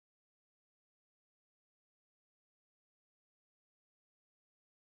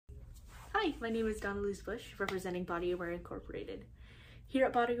Hi, my name is Donnaluz representing Bodyaware Incorporated. Here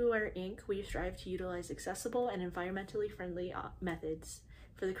at Bodyaware Inc., we strive to utilize accessible and environmentally friendly methods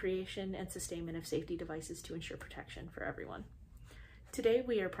for the creation and sustainment of safety devices to ensure protection for everyone. Today,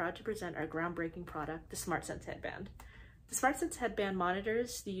 we are proud to present our groundbreaking product, the SmartSense Headband. The SmartSense Headband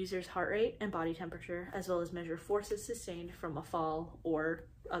monitors the user's heart rate and body temperature, as well as measure forces sustained from a fall or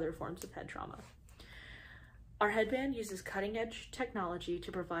other forms of head trauma. Our headband uses cutting-edge technology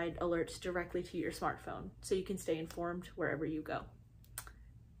to provide alerts directly to your smartphone, so you can stay informed wherever you go.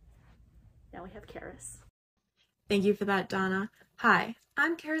 Now we have Charis. Thank you for that, Donna. Hi,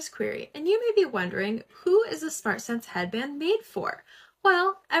 I'm Charis Queary, and you may be wondering, who is the SmartSense Headband made for?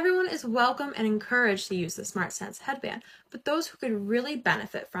 Well, everyone is welcome and encouraged to use the SmartSense Headband, but those who could really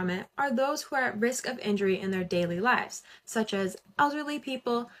benefit from it are those who are at risk of injury in their daily lives, such as elderly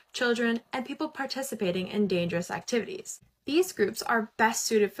people, children, and people participating in dangerous activities. These groups are best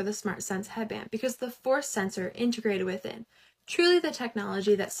suited for the SmartSense Headband because of the force sensor integrated within, truly the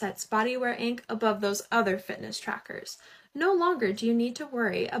technology that sets Bodyaware Inc. above those other fitness trackers. No longer do you need to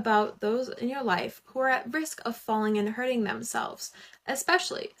worry about those in your life who are at risk of falling and hurting themselves,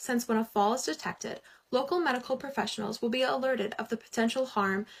 especially since when a fall is detected, local medical professionals will be alerted of the potential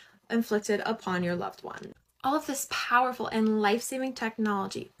harm inflicted upon your loved one. All of this powerful and life-saving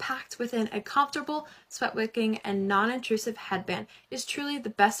technology packed within a comfortable, sweat-wicking, and non-intrusive headband is truly the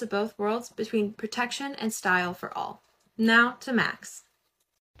best of both worlds between protection and style for all. Now to Max.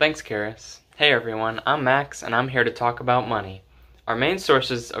 Thanks, Charis. Hey everyone, I'm Max and I'm here to talk about money. Our main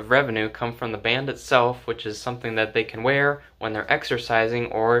sources of revenue come from the band itself, which is something that they can wear when they're exercising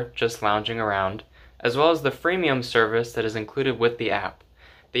or just lounging around, as well as the freemium service that is included with the app.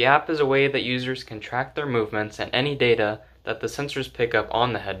 The app is a way that users can track their movements and any data that the sensors pick up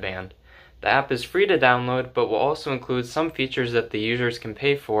on the headband. The app is free to download, but will also include some features that the users can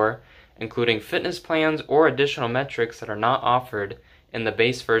pay for, including fitness plans or additional metrics that are not offered in the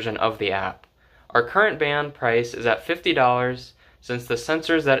base version of the app. Our current band price is at $50, since the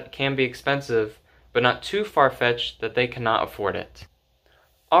sensors that can be expensive, but not too far-fetched that they cannot afford it.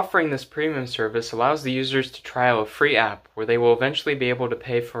 Offering this premium service allows the users to trial a free app where they will eventually be able to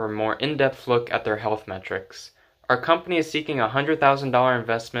pay for a more in-depth look at their health metrics. Our company is seeking a $100,000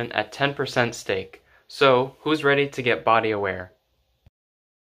 investment at 10% stake, so who's ready to get body aware?